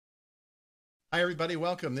Hi, everybody.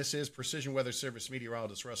 Welcome. This is Precision Weather Service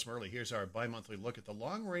meteorologist Russ Murley. Here's our bi-monthly look at the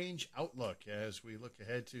long-range outlook as we look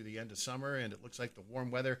ahead to the end of summer, and it looks like the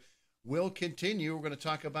warm weather will continue. We're going to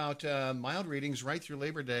talk about mild readings right through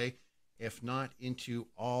Labor Day, if not into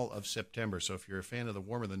all of September. So if you're a fan of the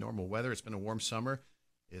warmer than normal weather, it's been a warm summer.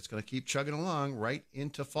 It's going to keep chugging along right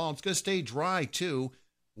into fall. It's going to stay dry, too,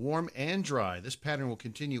 warm and dry. This pattern will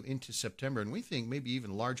continue into September, and we think maybe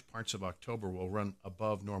even large parts of October will run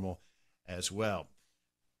above normal as well.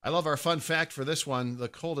 I love our fun fact for this one. The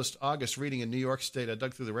coldest August reading in New York State, I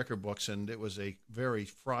dug through the record books, and it was a very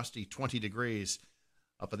frosty 20 degrees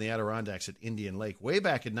up in the Adirondacks at Indian Lake way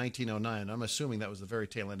back in 1909. I'm assuming that was the very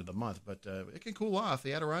tail end of the month, but it can cool off.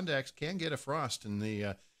 The Adirondacks can get a frost in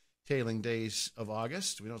the tailing days of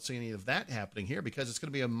August. We don't see any of that happening here because it's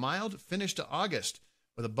going to be a mild finish to August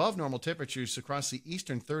with above normal temperatures across the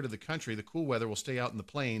eastern third of the country. The cool weather will stay out in the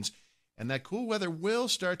plains. And that cool weather will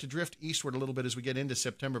start to drift eastward a little bit as we get into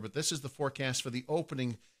September, but this is the forecast for the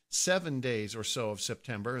opening 7 days or so of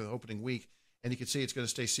September, the opening week. And you can see it's going to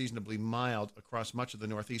stay seasonably mild across much of the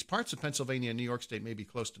Northeast. Parts of Pennsylvania and New York State may be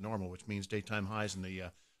close to normal, which means daytime highs in the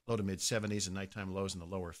low to mid 70s and nighttime lows in the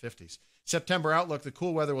lower 50s. September outlook, the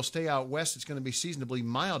cool weather will stay out west. It's going to be seasonably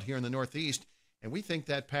mild here in the Northeast, and we think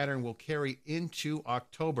that pattern will carry into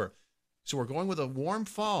October. So we're going with a warm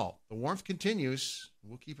fall. The warmth continues.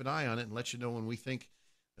 We'll keep an eye on it and let you know when we think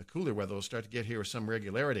the cooler weather will start to get here with some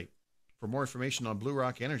regularity. For more information on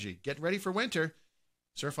Bluerock Energy, get ready for winter.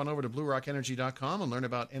 Surf on over to bluerockenergy.com and learn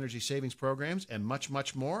about energy savings programs and much,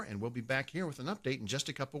 much more. And we'll be back here with an update in just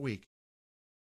a couple weeks.